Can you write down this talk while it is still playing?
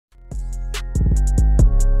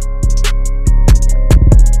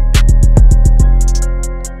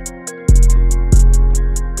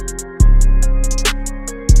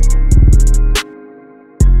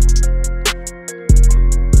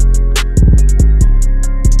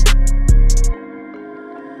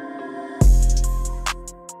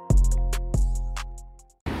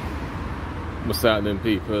What's happening,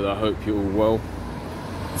 people? I hope you're all well.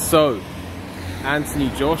 So, Anthony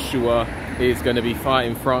Joshua is going to be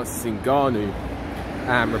fighting Francis Ngannou,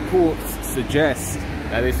 and reports suggest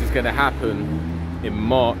that this is going to happen in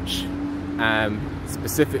March,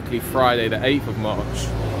 specifically Friday the 8th of March.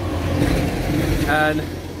 And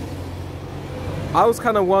I was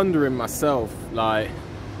kind of wondering myself, like,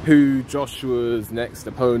 who Joshua's next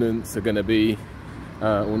opponents are going to be,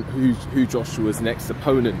 who Joshua's next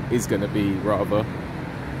opponent is going to be, rather.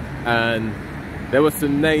 And there were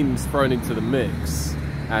some names thrown into the mix,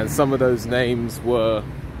 and some of those names were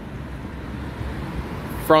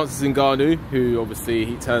Francis Ngannou, who obviously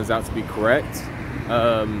he turns out to be correct,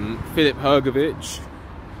 Filip Hrgović,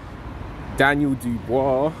 Daniel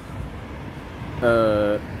Dubois,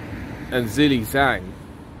 and Zhilei Zhang.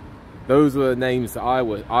 Those were the names that I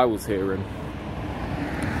was hearing.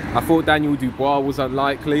 I thought Daniel Dubois was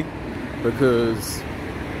unlikely, because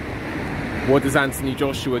what does Anthony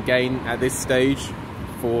Joshua gain at this stage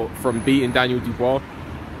from beating Daniel Dubois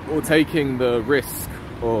or taking the risk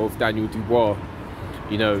of Daniel Dubois?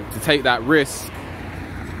 You know, to take that risk,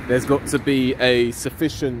 there's got to be a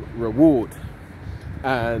sufficient reward,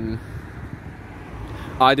 and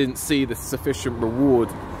I didn't see the sufficient reward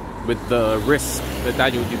with the risk that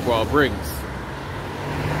Daniel Dubois brings.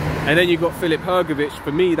 And then you got Filip Hrgović.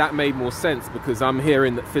 For me, that made more sense, because I'm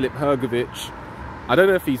hearing that Filip Hrgović, I don't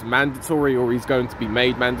know if he's mandatory or he's going to be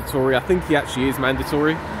made mandatory. I think he actually is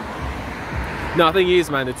mandatory. No, I think he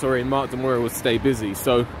is mandatory, and Mark Demora will stay busy.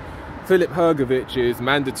 So Filip Hrgović is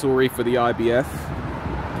mandatory for the IBF,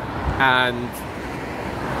 and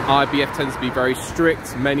IBF tends to be very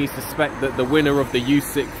strict. Many suspect that the winner of the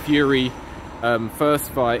Usyk Fury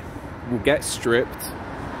first fight will get stripped,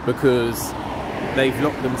 because they've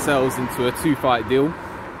locked themselves into a 2-fight deal,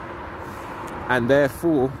 and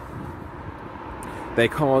therefore they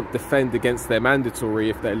can't defend against their mandatory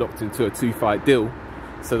if they're locked into a 2-fight deal.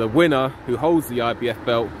 So the winner, who holds the IBF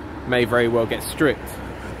belt, may very well get stripped.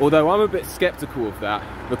 Although I'm a bit skeptical of that,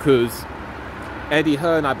 because Eddie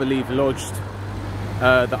Hearn, I believe, lodged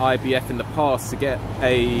the IBF in the past to get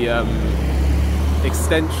a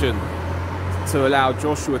extension to allow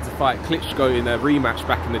Joshua to fight Klitschko in a rematch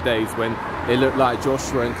back in the days when it looked like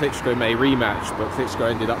Joshua and Klitschko may rematch, but Klitschko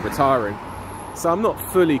ended up retiring. So I'm not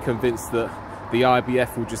fully convinced that the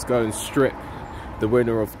IBF will just go and strip the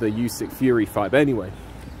winner of the Usyk Fury fight. But anyway,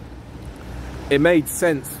 it made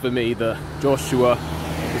sense for me that Joshua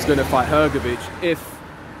was going to fight Hrgović if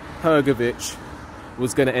Hrgović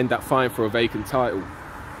was going to end up fighting for a vacant title,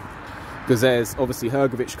 because there's obviously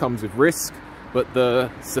Hrgović comes with risk, but the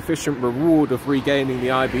sufficient reward of regaining the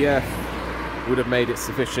IBF would have made it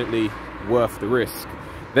sufficiently worth the risk.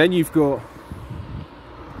 Then you've got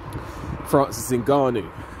Francis Ngannou.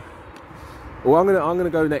 Well, I'm gonna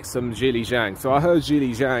go next to Zhilei Zhang. So I heard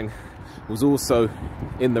Zhilei Zhang was also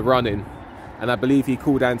in the running, and I believe he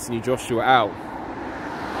called Anthony Joshua out.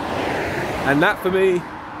 And that, for me,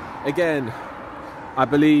 again, I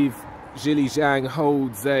believe Zhilei Zhang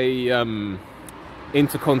holds a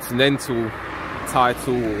intercontinental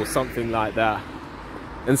title or something like that.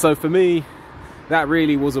 And so for me, that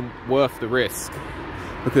really wasn't worth the risk,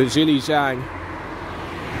 because Zhilei Zhang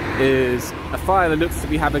is a fighter that looks to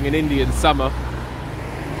be having an Indian summer.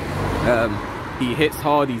 He hits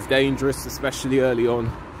hard, he's dangerous, especially early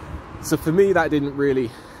on. So for me, that didn't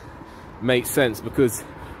really make sense, because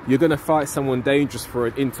you're going to fight someone dangerous for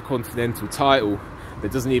an intercontinental title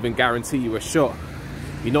that doesn't even guarantee you a shot.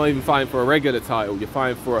 You're not even fighting for a regular title, you're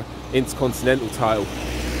fighting for an intercontinental title.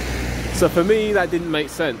 So for me, that didn't make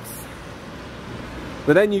sense.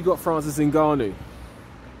 But then you got Francis Ngannou,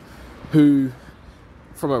 who,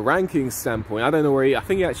 from a rankings standpoint, I don't know where I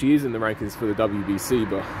think he actually is in the rankings for the WBC,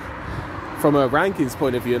 but from a rankings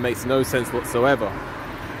point of view, it makes no sense whatsoever.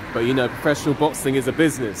 But you know, professional boxing is a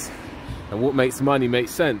business, and what makes money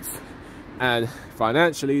makes sense. And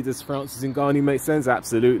financially, does Francis Ngannou make sense?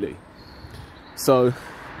 Absolutely. So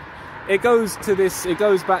it goes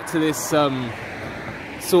back to this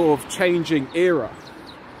sort of changing era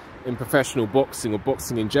in professional boxing, or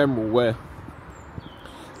boxing in general, where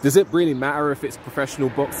does it really matter if it's professional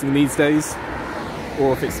boxing these days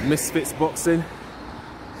or if it's misfits boxing?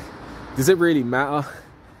 Does it really matter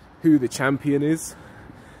who the champion is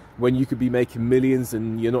when you could be making millions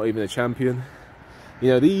and you're not even a champion? You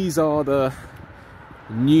know, these are the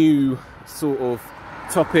new sort of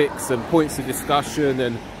topics and points of discussion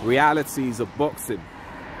and realities of boxing.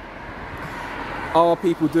 Are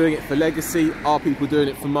people doing it for legacy? Are people doing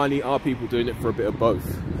it for money? Are people doing it for a bit of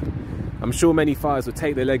both? I'm sure many fighters would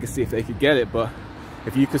take their legacy if they could get it, but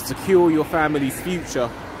if you could secure your family's future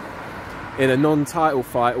in a non-title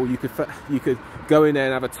fight, or you could go in there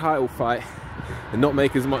and have a title fight and not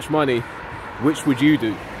make as much money, which would you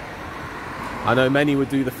do? I know many would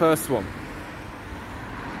do the first one.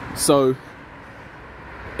 So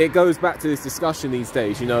it goes back to this discussion these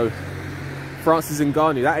days, you know, Francis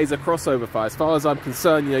Ngannou, that is a crossover fight. As far as I'm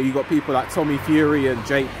concerned, you know, you got people like Tommy Fury and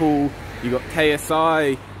Jake Paul, you got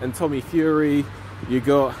KSI and Tommy Fury, you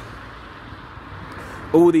got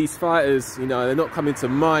all these fighters, you know, they're not coming to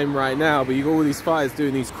mind right now, but you got all these fighters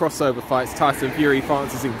doing these crossover fights, Tyson Fury,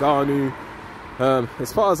 Francis Ngannou.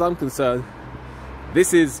 As far as I'm concerned,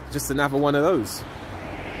 this is just another one of those.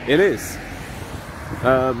 It is.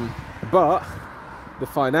 But the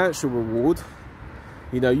financial reward,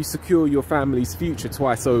 you know, you secure your family's future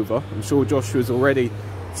twice over. I'm sure Joshua's already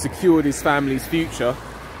secured his family's future,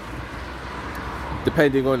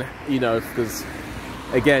 depending on, you know, because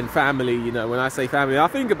again, family, you know, when I say family, I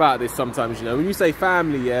think about this sometimes, you know, when you say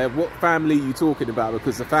family, yeah, what family are you talking about?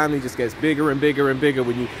 Because the family just gets bigger and bigger and bigger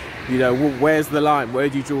when you know, where's the line? Where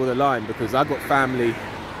do you draw the line? Because I've got family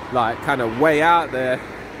like kind of way out there,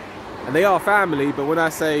 and they are family, but when I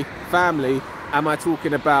say family, am I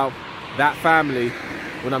talking about that family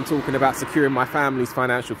when I'm talking about securing my family's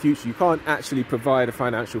financial future? You can't actually provide a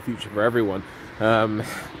financial future for everyone.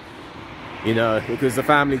 You know, because the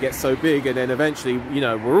family gets so big, and then eventually, you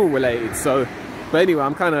know, we're all related. So, but anyway,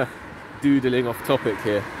 I'm kind of doodling off topic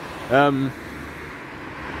here.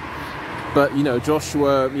 But, you know,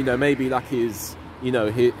 Joshua, you know, maybe like his, you know,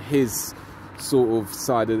 his sort of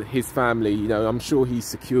side of his family, you know, I'm sure he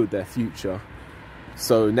secured their future.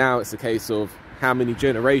 So now it's a case of how many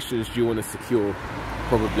generations do you want to secure,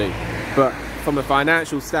 probably. But from a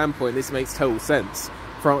financial standpoint, this makes total sense.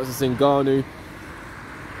 Francis Ngannou,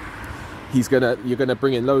 you're gonna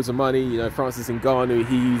bring in loads of money. You know, Francis Ngannou,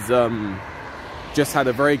 he's just had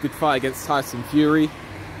a very good fight against Tyson Fury.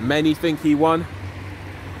 Many think he won.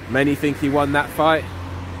 Many think he won that fight.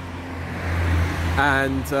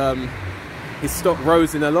 And his stock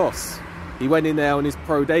rose in a loss. He went in there on his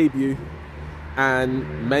pro debut,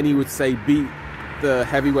 and many would say beat the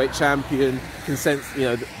heavyweight champion,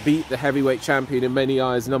 beat the heavyweight champion in many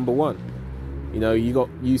eyes, #1. You know, you got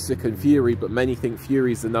Usyk and Fury, but many think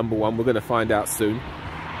Fury's the #1. We're going to find out soon.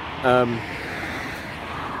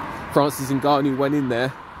 Francis Ngannou went in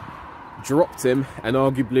there, dropped him, and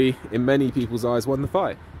arguably, in many people's eyes, won the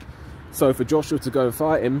fight. So for Joshua to go and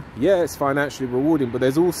fight him, yeah, it's financially rewarding, but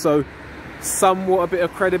there's also somewhat a bit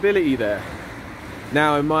of credibility there.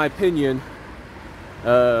 Now, in my opinion,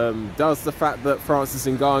 does the fact that Francis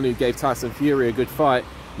Ngannou gave Tyson Fury a good fight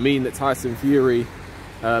mean that Tyson Fury,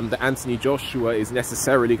 that Anthony Joshua is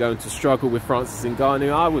necessarily going to struggle with Francis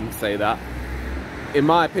Ngannou? I wouldn't say that. In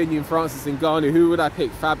my opinion, Francis Ngannou, who would I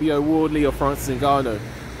pick? Fabio Wardley or Francis Ngannou?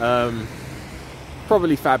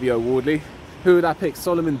 Probably Fabio Wardley. Who would I pick?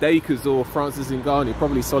 Solomon Dakers or Francis Ngannou?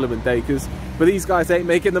 Probably Solomon Dakers. But these guys ain't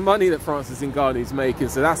making the money that Francis Ngannou's making,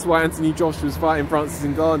 so that's why Anthony Joshua's fighting Francis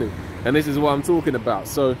Ngannou. And this is what I'm talking about.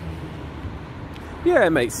 So, yeah,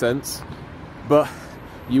 it makes sense. But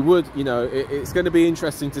you would, you know, it's going to be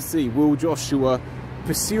interesting to see, will Joshua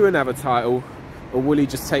pursue another title, or will he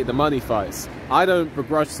just take the money fights? I don't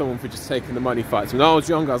begrudge someone for just taking the money fights. When I was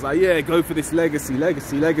younger, I was like, yeah, go for this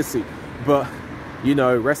legacy. But, you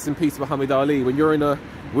know, rest in peace Muhammad Ali. When you're in a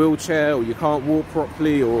wheelchair, or you can't walk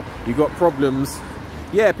properly, or you got problems,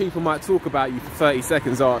 yeah, people might talk about you for 30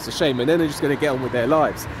 seconds, oh, it's a shame, and then they're just going to get on with their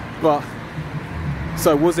lives. But,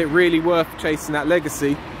 so was it really worth chasing that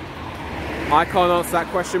legacy? I can't answer that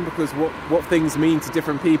question, because what things mean to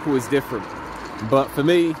different people is different. But for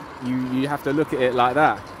me, you have to look at it like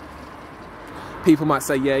that. People might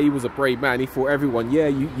say, yeah, he was a brave man, he fought everyone. Yeah,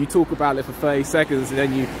 you talk about it for 30 seconds and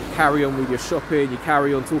then you carry on with your shopping, you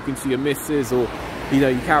carry on talking to your missus, or, you know,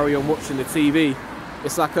 you carry on watching the TV.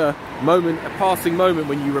 It's like a passing moment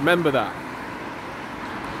when you remember that.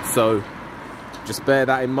 So just bear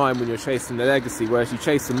that in mind when you're chasing the legacy. Whereas you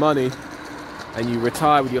chase the money and you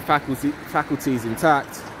retire with your faculties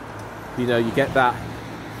intact, you know, you get that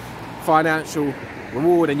financial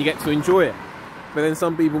reward and you get to enjoy it. But then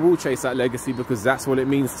some people will chase that legacy because that's what it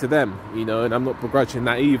means to them, you know, and I'm not begrudging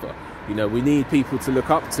that either. You know, we need people to look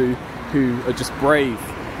up to who are just brave,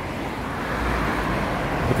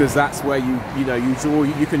 because that's where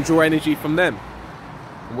you can draw energy from them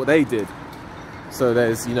and what they did. So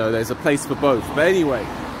there's, you know, there's a place for both. But anyway,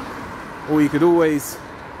 or you could always,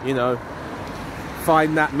 you know,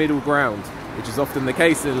 find that middle ground, which is often the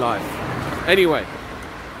case in life. Anyway,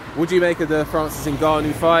 what do you make of the Francis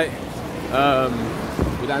Ngannou fight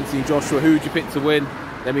with Anthony Joshua? Who would you pick to win?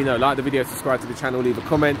 Let me know. Like the video, subscribe to the channel, leave a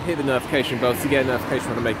comment, hit the notification bell to get a notification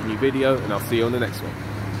when I make a new video, and I'll see you on the next one.